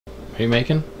are you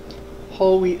making?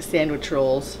 Whole wheat sandwich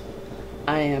rolls.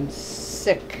 I am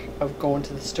sick of going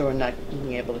to the store and not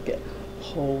being able to get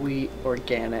whole wheat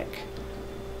organic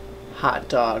hot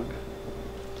dog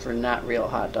for not real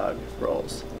hot dog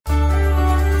rolls.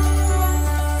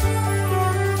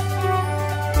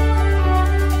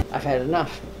 I've had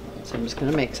enough, so I'm just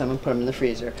gonna make some and put them in the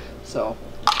freezer. So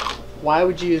why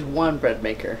would you use one bread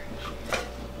maker?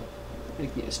 You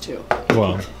can use two.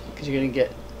 Well, because you're gonna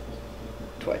get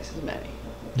twice as many.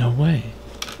 No way.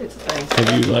 It's a thing.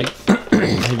 Have you like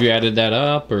have you added that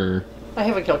up, or I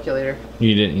have a calculator.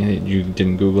 you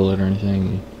didn't Google it or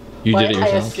anything? You did it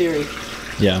yourself? I asked Siri.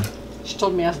 Yeah. She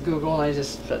told me ask Google, and I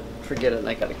just said, forget it, and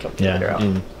I got a calculator out.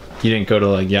 And you didn't go to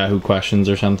like Yahoo Questions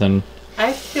or something?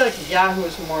 I feel like Yahoo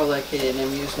is more like an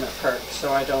amusement park,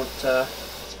 so I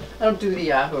don't do the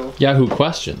Yahoo. Yahoo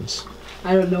Questions?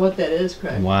 I don't know what that is,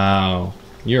 Craig. Wow.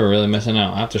 You're really missing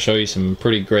out. I'll have to show you some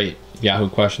pretty great Yahoo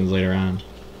Questions later on.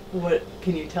 What,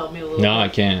 can you tell me a little No, bit? I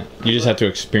can't. You just have to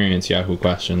experience Yahoo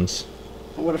Questions.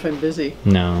 What if I'm busy?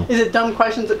 No. Is it dumb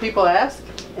questions that people ask?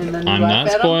 And then you I'm laugh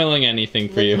not at spoiling anything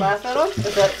for them? you. You laugh at them?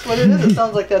 Is that what it is? It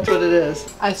sounds like that's what it is.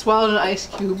 I swallowed an ice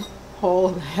cube whole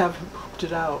and haven't pooped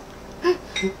it out.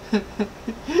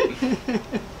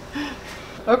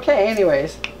 Okay,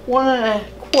 anyways. 1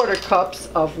 1/4 cups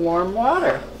of warm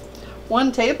water.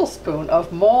 1 tablespoon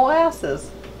of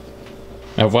molasses.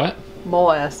 Of what?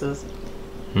 Molasses.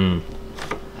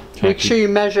 Make sure you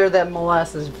measure that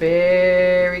molasses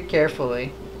very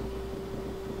carefully.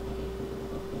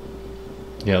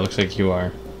 Yeah, it looks like you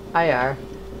are. I are.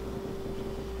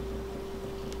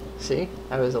 See?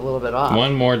 I was a little bit off.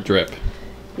 One more drip.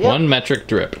 Yep. 1 metric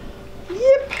drip.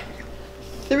 Yep.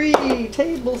 3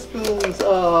 tablespoons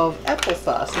of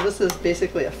applesauce. So this is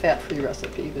basically a fat-free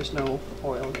recipe. There's no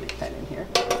oil of any kind in here.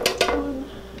 1,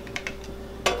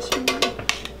 2.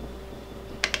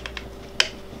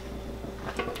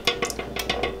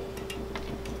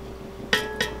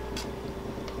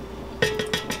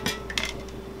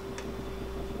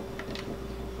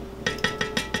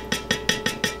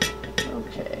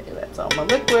 Okay, that's all my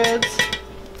liquids.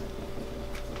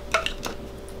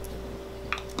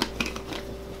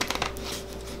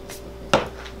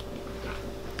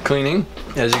 Cleaning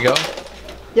as you go.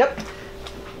 Yep.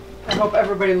 I hope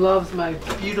everybody loves my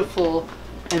beautiful,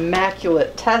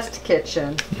 immaculate test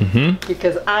kitchen.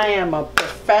 Because I am a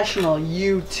professional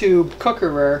YouTube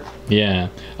cookerer. Yeah.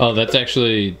 Oh, that's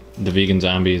actually the Vegan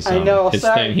Zombies. I know, his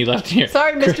sorry. thing. He left here.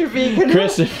 Sorry, Mr. Vegan.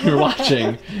 Chris, if you're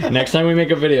watching, next time we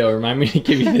make a video, remind me to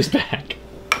give you this back.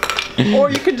 Or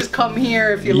you can just come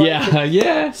here if you like. Yeah,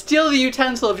 yeah. Steal the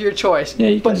utensil of your choice. Yeah,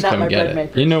 you can but just not come my get bread it.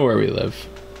 maker. You know where we live.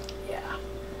 Yeah.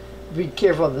 Be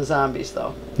careful of the zombies,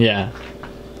 though. Yeah.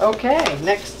 Okay,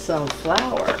 next some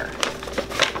flour.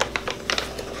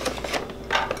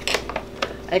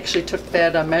 I actually took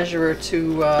that measurer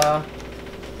to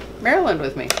Maryland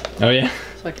with me, Oh, yeah.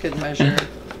 so I could measure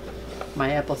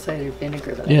my apple cider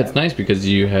vinegar that I Yeah, have. it's nice because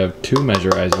you have 2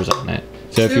 measurizers on it.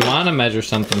 So if you Two. want to measure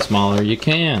something smaller, you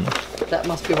can. That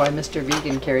must be why Mr.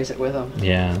 Vegan carries it with him.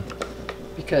 Yeah.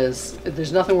 Because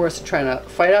there's nothing worse than trying to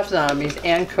fight off zombies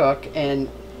and cook, and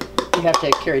you have to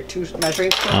carry 2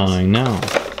 measuring spoons. Oh, I know.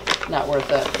 Not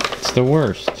worth it. It's the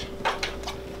worst.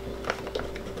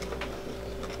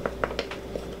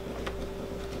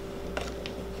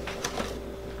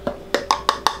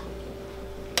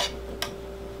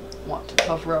 Want to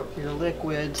cover up your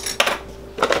liquids.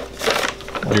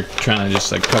 You're trying to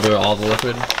just like cover all the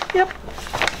liquid? Yep.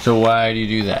 So why do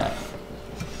you do that?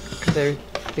 Because I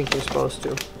think you're supposed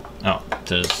to. Oh,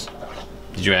 did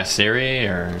you ask Siri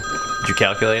or did you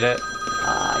calculate it?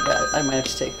 I got it. I might have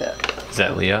to take that. Is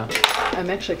that Leah? I'm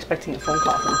actually expecting a phone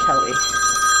call from Kelly.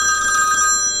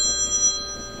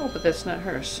 Oh, but that's not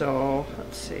her, so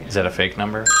let's see. Is that a fake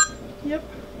number? Yep.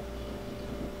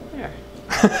 There.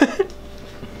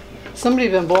 Somebody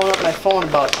been blowing up my phone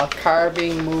about a car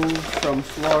being moved from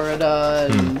Florida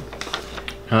and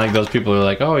And like those people are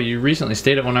like, oh, you recently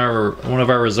stayed at one of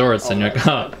our resorts, and you're like,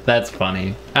 oh, that's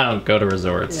funny. I don't go to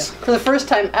resorts. yeah. For the first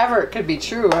time ever, it could be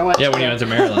true. I went. Yeah, when you went to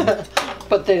Maryland.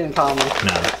 But they didn't call me.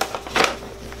 No.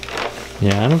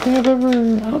 Yeah, I don't think I've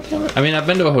ever. I mean, I've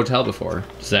been to a hotel before.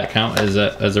 Does that count as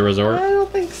a resort? I don't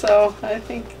think so. I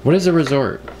think. What is a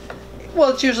resort? Well,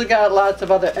 it's usually got lots of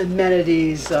other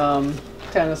amenities,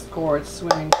 tennis courts,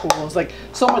 swimming pools, like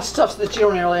so much stuff that you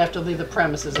don't really have to leave the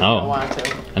premises if you don't want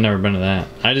to. I've never been to that.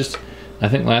 I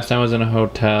think last time I was in a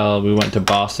hotel, we went to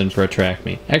Boston for a track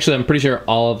meet. Actually, I'm pretty sure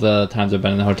all of the times I've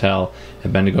been in the hotel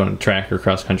have been to go on track or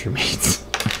cross country meets.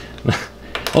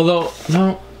 Although,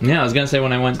 no, yeah, I was gonna say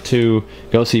when I went to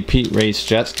go see Pete race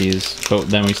jet skis, but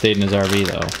then we stayed in his RV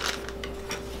though.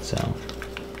 So.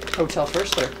 Hotel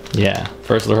Firstler. Yeah,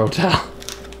 Firstler Hotel.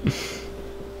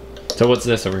 So what's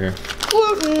this over here?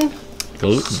 Gluten.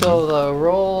 Gluten. So the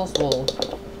rolls will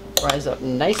rise up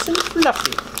nice and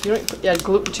fluffy. You don't add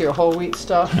gluten to your whole wheat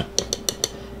stuff.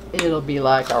 It'll be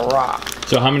like a rock.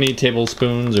 So how many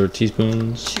tablespoons or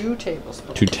teaspoons? 2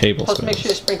 tablespoons. 2 tablespoons. Plus make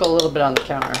sure you sprinkle a little bit on the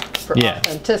counter for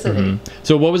authenticity. Mm-hmm.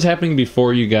 So what was happening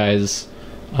before you guys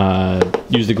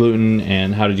used the gluten,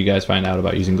 and how did you guys find out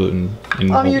about using gluten in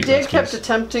whole your wheat dad recipes? kept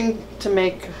attempting to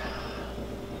make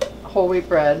whole wheat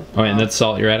bread. Oh, and that's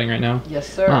salt you're adding right now? Yes,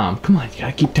 sir. Mom, come on, you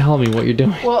gotta keep telling me what you're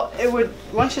doing. Well, it would.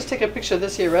 Why don't you just take a picture of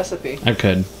this here recipe? I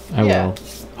could. I will.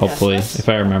 Hopefully, if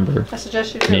I remember. I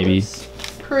suggest you do. Maybe. It's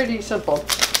pretty simple.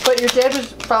 But your dad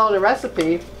was following a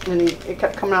recipe, and it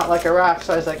kept coming out like a rock.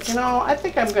 So I was like, I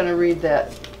think I'm going to read the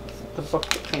book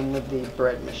that came with the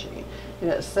bread machine, and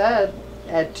it said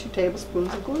add 2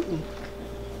 tablespoons of gluten,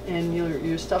 and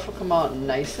your stuff will come out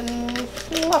nice and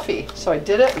fluffy. So I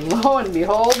did it, and lo and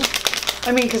behold,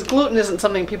 because gluten isn't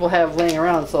something people have laying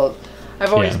around, so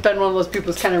I've always been one of those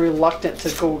people who's kind of reluctant to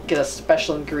go get a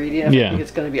special ingredient. I think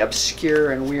it's going to be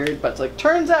obscure and weird, but it's like,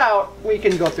 turns out we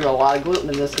can go through a lot of gluten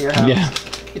in this here house. Yeah.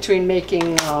 Between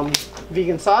making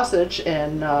vegan sausage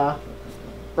and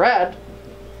bread,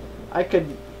 I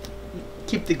could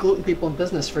keep the gluten people in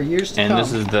business for years to come. And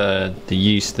this is the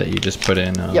yeast that you just put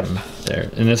in there.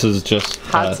 And this is just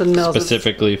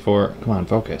specifically for... Come on,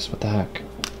 focus. What the heck?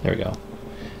 There we go.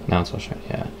 Now it's all shiny.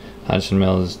 Yeah. Hodgson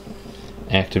Mills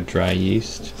active dry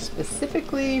yeast.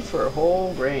 Specifically for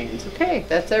whole grains. Okay,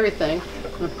 that's everything.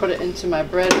 I'm going to put it into my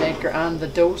bread maker on the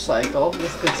dough cycle.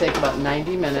 This could take about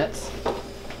 90 minutes.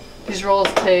 These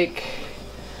rolls take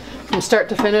from start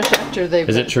to finish after they've...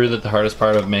 Is it true that the hardest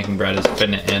part of making bread is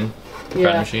fitting it in the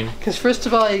bread machine? Because first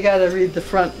of all, you got to read the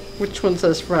front. Which one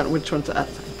says front? Which one says... I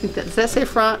think does that say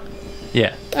front?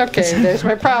 Yeah. Okay, there's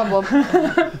my problem.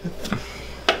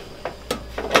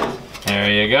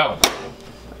 There you go.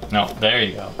 No, there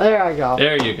you go. There I go.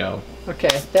 There you go.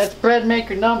 Okay, that's bread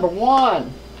maker number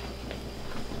 1.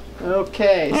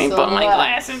 Okay, I ain't put my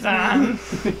glasses on.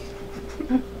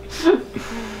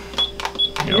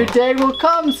 Your day will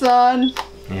come, son.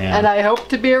 Yeah. And I hope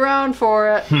to be around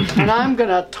for it. And I'm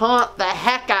gonna taunt the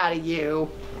heck out of you.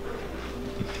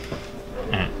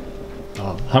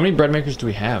 How many bread makers do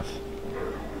we have?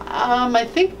 I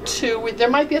think 2. There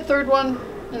might be a 3rd one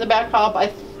in the back hall, but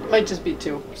it might just be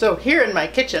 2. So here in my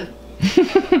kitchen.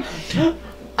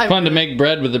 Fun to make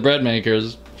bread with the bread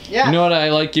makers. Yeah. You know what I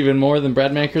like even more than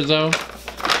bread makers though?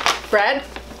 Bread?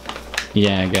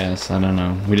 Yeah, I guess. I don't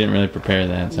know. We didn't really prepare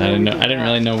that, so I didn't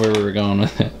really know where we were going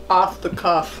with it. Off the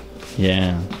cuff.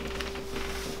 Yeah.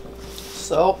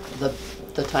 So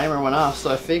the timer went off, so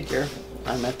I figure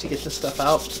I'm gonna have to get this stuff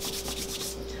out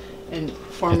and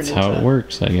form That's it into... how it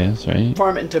works, I guess, right?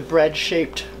 Form it into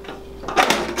bread-shaped.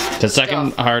 The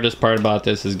second hardest part about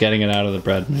this is getting it out of the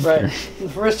bread maker. Right. The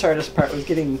first hardest part was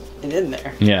getting it in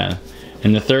there. Yeah.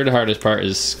 And the third hardest part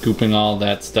is scooping all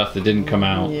that stuff that didn't come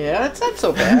out. Yeah, it's not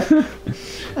so bad.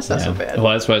 That's not so bad.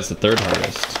 Well, that's why it's the third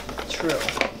hardest. True.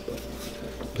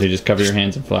 So you just cover your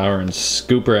hands in flour and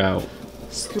scoop her out.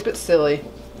 Scoop it silly.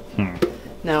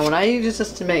 Now, when I use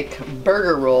this to make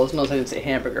burger rolls, notice I didn't say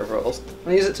hamburger rolls.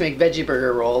 When I use it to make veggie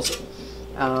burger rolls,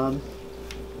 I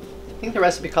think the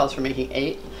recipe calls for making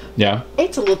 8. Yeah?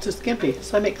 8's a little too skimpy,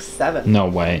 so I make 7. No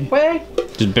way. Way?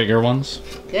 Just bigger ones?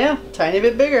 Yeah, tiny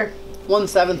bit bigger.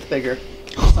 1/7 bigger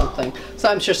or something. So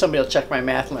I'm sure somebody will check my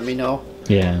math and let me know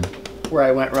Yeah. where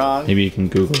I went wrong. Maybe you can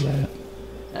Google that.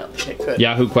 I don't think I could.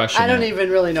 Yahoo question. I don't even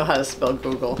really know how to spell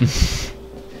Google.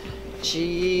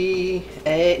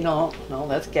 G-A... No,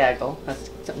 that's gaggle. That's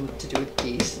something to do with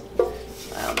geese.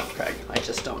 I don't know, Craig. I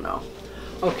just don't know.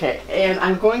 Okay, and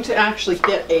I'm going to actually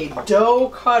get a dough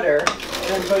cutter,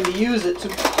 and I'm going to use it to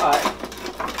cut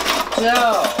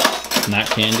dough. Not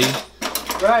candy?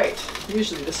 Right.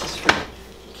 Usually this is for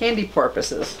candy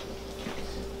purposes.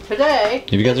 Today...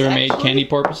 Have you guys ever made candy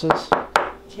porpoises?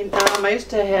 I used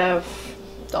to have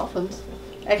dolphins.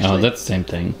 Actually, Oh, that's the same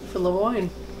thing. for Lemoyne.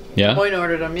 Yeah? Lemoyne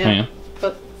ordered them, yeah. Oh, yeah.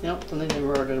 But, then they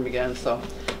never ordered them again, so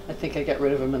I think I got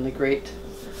rid of them in the great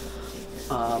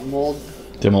mold.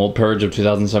 The mold purge of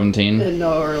 2017?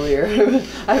 No, earlier.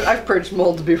 I've purged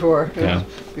mold before. Yeah.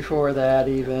 Before that,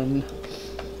 even.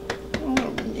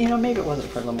 Maybe it wasn't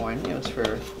for Lemoyne. It was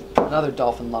for another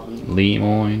dolphin-loving.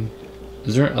 Lemoyne.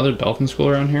 Is there another dolphin school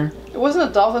around here? It wasn't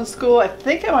a dolphin school. I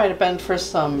think it might have been for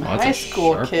some high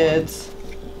school kids.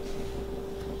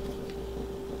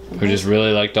 Who just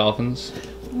really like dolphins?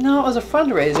 No, it was a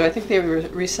fundraiser. I think they were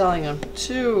reselling them.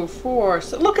 2, 4.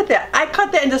 So look at that. I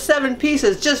cut that into 7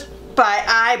 pieces just by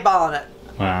eyeballing it.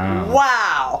 Wow.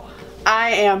 Wow.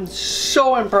 I am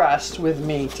so impressed with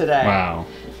me today. Wow.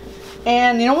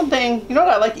 And you know one thing, you know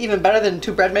what I like even better than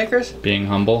 2 bread makers? Being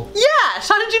humble. Yes!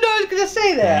 How did you know I was going to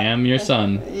say that? I am your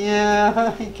son.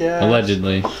 Yeah, I guess.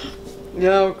 Allegedly.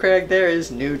 No, Craig, there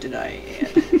is new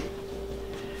tonight.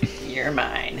 You're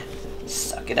mine.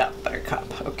 Suck it up,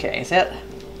 Buttercup. Okay,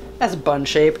 that's bun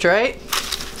shaped, right?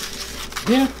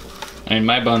 Yeah. I mean,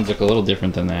 my buns look a little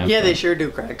different than that. Yeah, they sure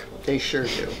do, Craig. They sure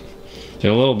do.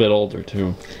 They're a little bit older,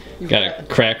 too. Got a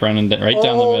crack running right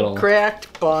down the middle.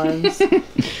 Cracked buns.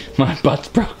 My butt's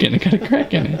broken. I got a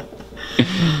crack in it.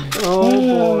 Oh,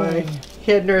 boy.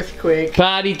 He had an earthquake.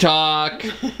 Potty talk.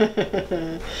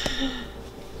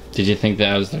 Did you think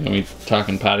that I was going to be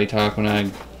talking potty talk when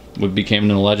I became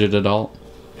an alleged adult?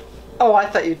 Oh, I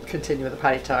thought you'd continue with the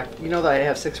potty talk. You know that I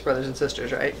have 6 brothers and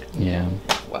sisters, right? Yeah.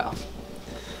 Well,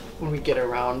 when we get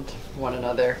around one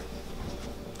another,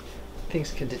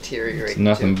 things can deteriorate. It's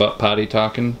nothing but potty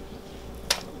talking.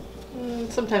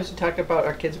 Sometimes we talk about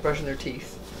our kids brushing their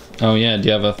teeth. Oh yeah, do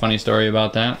you have a funny story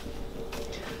about that?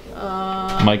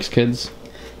 Mike's kids?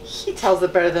 He tells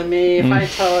it better than me. If I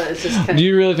tell it, it's just kind of... Do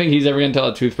you really think he's ever going to tell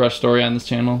a toothbrush story on this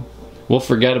channel? We'll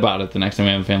forget about it the next time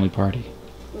we have a family party.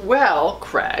 Well,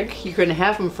 Craig, you're going to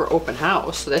have them for open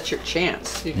house, so that's your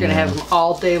chance. You're going to have them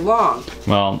all day long.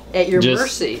 Well, at your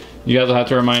mercy. You guys will have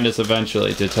to remind us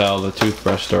eventually to tell the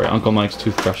toothbrush story, Uncle Mike's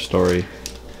toothbrush story.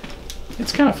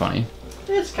 It's kind of funny.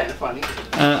 It's kind of funny.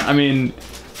 I mean,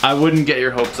 I wouldn't get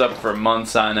your hopes up for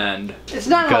months on end. It's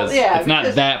not. It's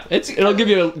not that. It'll give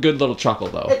you a good little chuckle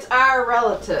though. It's our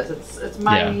relatives. It's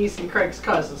my niece and Craig's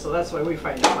cousin, so that's why we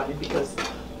find it funny because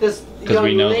this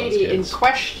young lady in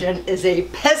question is a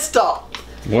pistol.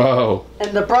 Whoa.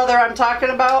 And the brother I'm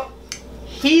talking about,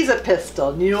 he's a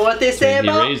pistol. And you know what they say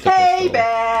about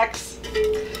paybacks?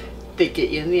 They get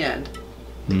you in the end.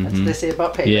 That's what they say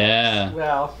about paybacks. Yeah.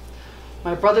 Well,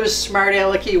 my brother's smart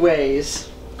alecky ways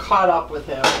caught up with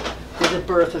him with the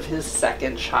birth of his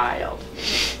 2nd child.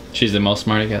 She's the most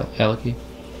smart alecky?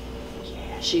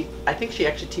 Yeah, I think she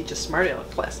actually teaches smart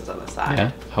aleck classes on the side.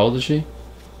 Yeah. How old is she?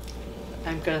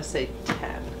 I'm gonna say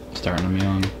 10. Starting them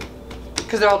young.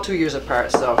 Because they're all 2 years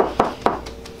apart, so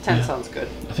 10 sounds good.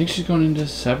 I think she's going into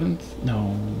 7th.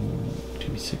 No,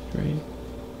 maybe 6th grade.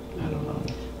 I don't know.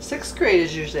 6th grade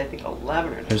is usually, I think,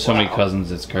 11 or 12. There's so many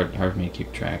cousins, it's hard for me to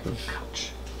keep track of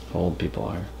how old people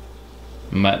are.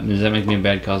 Does that make me a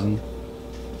bad cousin?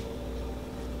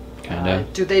 Kinda.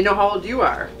 Do they know how old you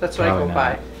are? That's what I go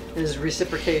by. Is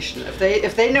reciprocation. If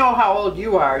they know how old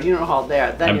you are, you know how old they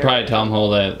are. Then I'd probably tell them how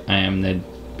old I am. They'd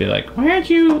be like, "Why aren't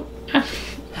you?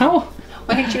 How?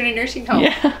 Why aren't you in a nursing home?"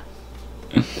 Yeah.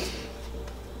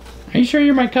 Are you sure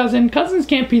you're my cousin? Cousins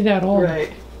can't be that old.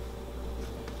 Right.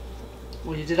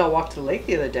 Well, you did all walk to the lake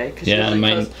the other day. Yeah,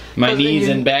 my knees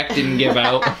and back didn't give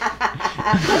out.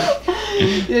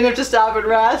 You didn't have to stop and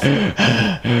rest.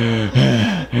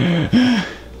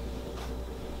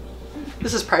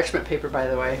 This is parchment paper, by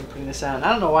the way. I'm putting this on. I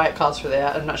don't know why it calls for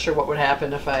that. I'm not sure what would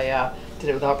happen if I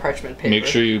did it without parchment paper. Make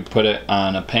sure you put it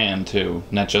on a pan too,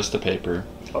 not just the paper.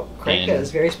 Oh, Craig is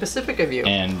very specific of you.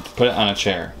 And put it on a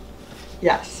chair.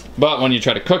 Yes. But when you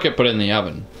try to cook it, put it in the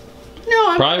oven.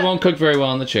 No, Probably won't cook very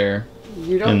well in the chair.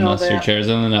 You don't know that. Unless your chair's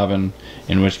in an oven,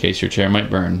 in which case your chair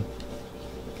might burn.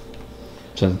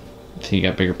 So you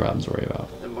got bigger problems to worry about.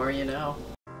 The more you know.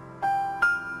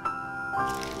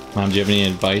 Mom, do you have any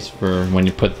advice for when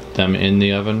you put them in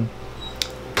the oven?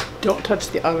 Don't touch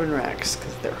the oven racks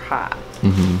because they're hot.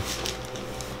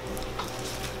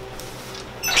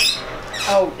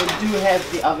 Oh, and do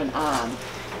have the oven on.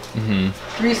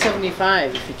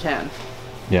 375 if you can.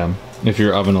 Yeah, if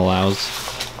your oven allows.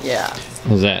 Yeah.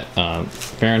 Is that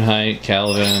Fahrenheit,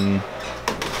 Kelvin?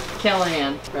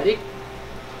 Callahan. Ready?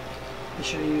 Be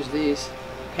sure to use these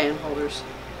pan holders.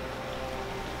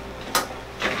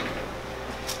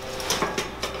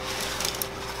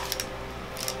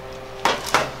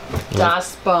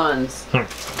 Das buns.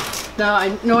 Now,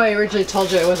 I know I originally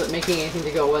told you I wasn't making anything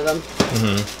to go with them.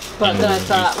 But then I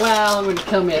thought, well, it would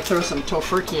kill me to throw some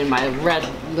tofurkey in my red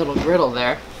little griddle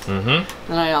there. And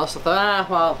I also thought,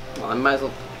 well, I might as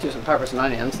well do some peppers and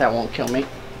onions. That won't kill me.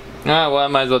 Well, I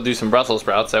might as well do some Brussels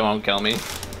sprouts. That won't kill me.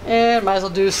 And might as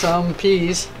well do some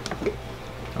peas.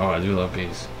 Oh, I do love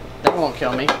peas. That won't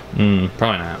kill me.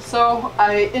 Probably not. So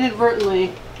I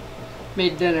inadvertently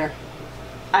made dinner.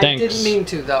 I didn't mean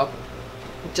to, though.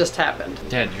 It just happened.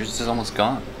 Dad, yours is almost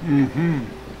gone.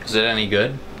 Is it any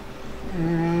good?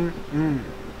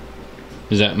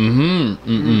 Is that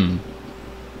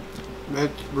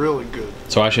That's really good.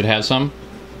 So I should have some?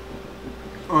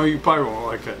 Oh, you probably won't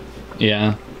like it.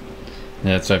 Yeah.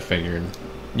 That's what I figured.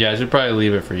 Yeah, I should probably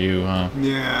leave it for you, huh?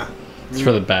 Yeah. It's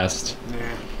for the best.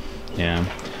 Yeah. Yeah.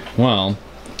 Well,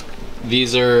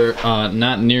 these are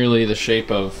not nearly the shape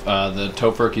of the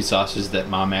tofurkey sausages that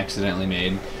Mom accidentally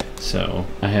made. So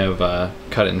I have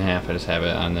cut it in half. I just have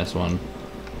it on this one.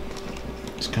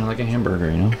 It's kind of like a hamburger,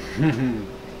 you know?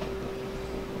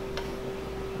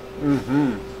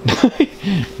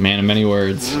 Man of many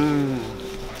words.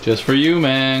 Just for you,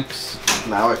 Max.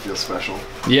 Now I feel special.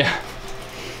 Yeah.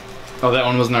 Oh, that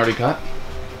one wasn't already cut?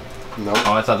 Nope.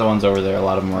 Oh, I thought the ones over there, a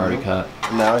lot of them were already cut.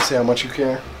 Now I see how much you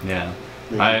care. Yeah.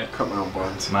 Maybe I cut my own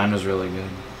buns. Mine was really good.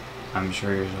 I'm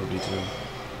sure yours will be too.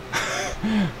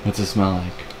 What's it smell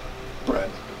like? Bread.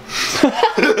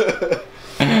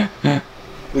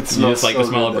 It You smells just like so the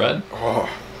smell good, of bread? though. Oh,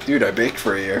 dude, I baked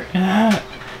for a year.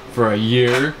 For a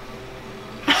year?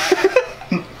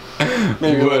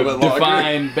 Maybe a little bit longer.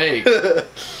 Define bake.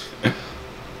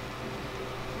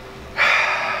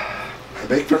 I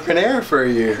baked for Panera for a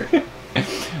year.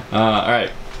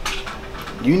 Alright.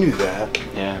 You knew that.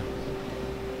 Yeah.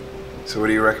 So what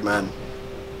do you recommend?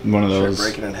 One of Should I those.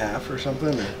 break it in half or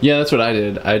something? Or? Yeah, that's what I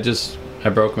did. I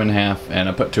broke them in half and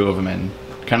I put 2 of them in.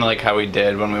 Kind of like how we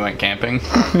did when we went camping.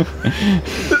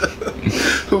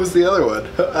 Who was the other one?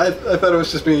 I thought it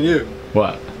was just me and you.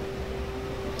 What?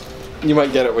 You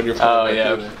might get it when you're Oh, back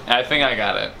yeah. through there. I think I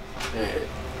got it. Yeah.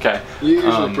 Okay. You're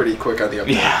usually pretty quick on the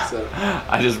update. Yeah. So.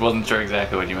 I just wasn't sure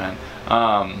exactly what you meant.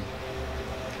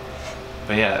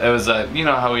 But yeah, it was, you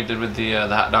know how we did with the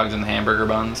hot dogs and the hamburger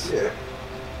buns? Yeah.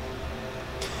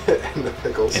 And the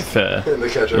pickles. If, and the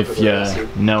ketchup if and the you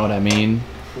mustard. know what I mean.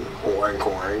 Oink,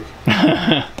 oink.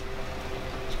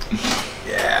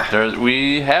 Yeah.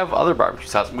 We have other barbecue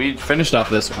sauce. We finished off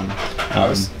this one. I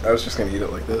was just gonna eat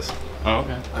it like this. Oh,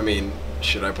 okay. I mean,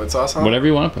 should I put sauce on? Whatever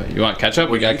you want to put. You want ketchup?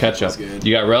 What We do you got think ketchup. was good?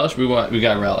 You got relish? We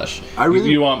got relish. I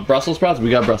really- You want Brussels sprouts? We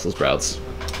got Brussels sprouts.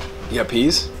 You got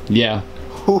peas? Yeah.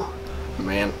 Whew.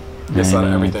 Man, guess out of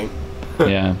know. everything.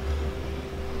 Yeah.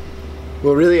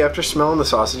 Well, really, after smelling the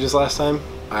sausages last time,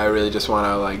 I really just want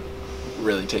to like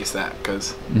really taste that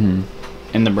because In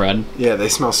the bread. yeah, they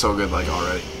smell so good like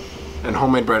already. And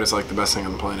homemade bread is like the best thing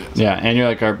on the planet. Yeah, and you're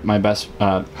like my best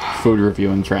food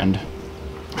reviewing friend.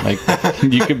 Like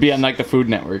you could be on like the Food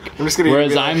Network. I'm just gonna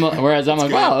whereas be I'm like,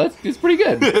 like, wow, it's pretty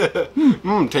good.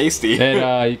 Mmm, tasty.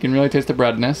 And you can really taste the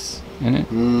breadness in it.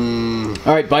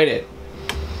 All right, bite it.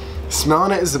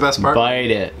 Smelling it is the best part.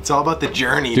 Bite it. It's all about the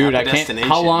journey, Dude, not I the can't. destination.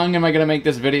 How long am I gonna make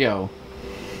this video?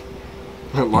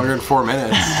 Longer than 4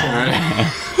 minutes. All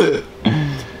right.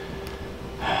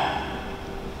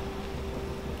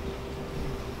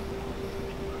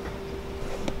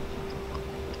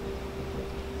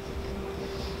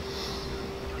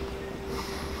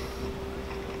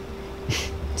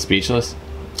 Speechless.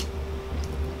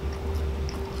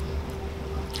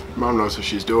 Mom knows what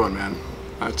she's doing, man.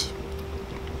 That's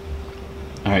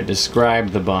All right, describe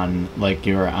the bun like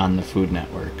you were on the Food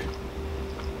Network.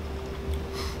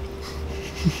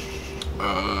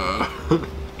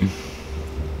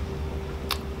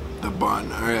 the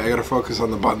bun. All right, I gotta focus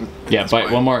on the bun. in Yeah, this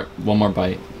bite one more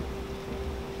bite.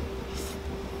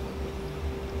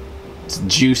 It's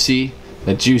juicy,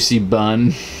 a juicy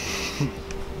bun.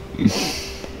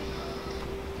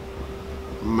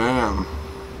 Man,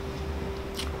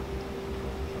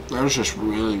 that was just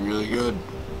really, really good.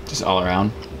 Just all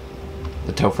around.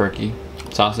 The tofurkey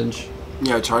sausage.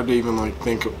 Yeah, it's hard to even like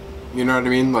think. You know what I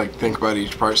mean? Like think about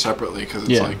each part separately because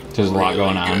it's Yeah, like there's a lot really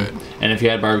going on. good. And if you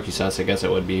had barbecue sauce, I guess it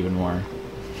would be even more.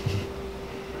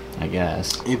 I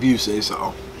guess. If you say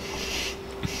so.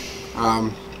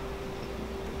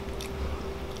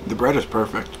 The bread is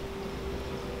perfect.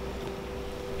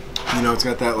 You know, it's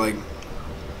got that like.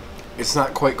 It's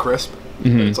not quite crisp,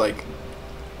 but it's like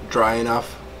dry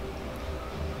enough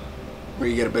where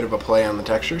you get a bit of a play on the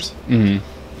textures. And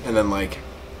then like,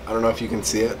 I don't know if you can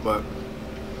see it, but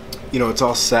you know, it's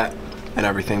all set and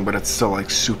everything, but it's still like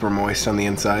super moist on the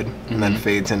inside and then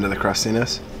fades into the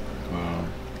crustiness. Wow.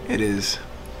 It is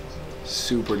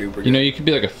super duper good. You know, you could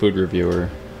be like a food reviewer.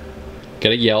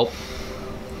 Get a Yelp.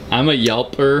 I'm a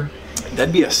Yelper.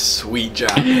 That'd be a sweet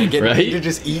job, man. Getting Right? paid to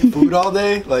just eat food all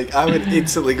day, like I would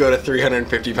instantly go to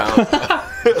 350 pounds.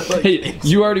 Like, Hey,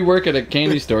 you already work at a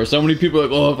candy store. So many people are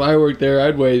like, oh, if I worked there,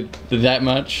 I'd weigh that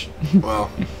much. well,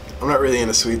 I'm not really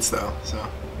into sweets though, so.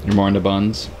 You're more into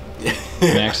buns.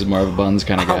 Max is more of a buns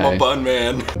kind of guy. I'm a bun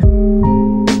man.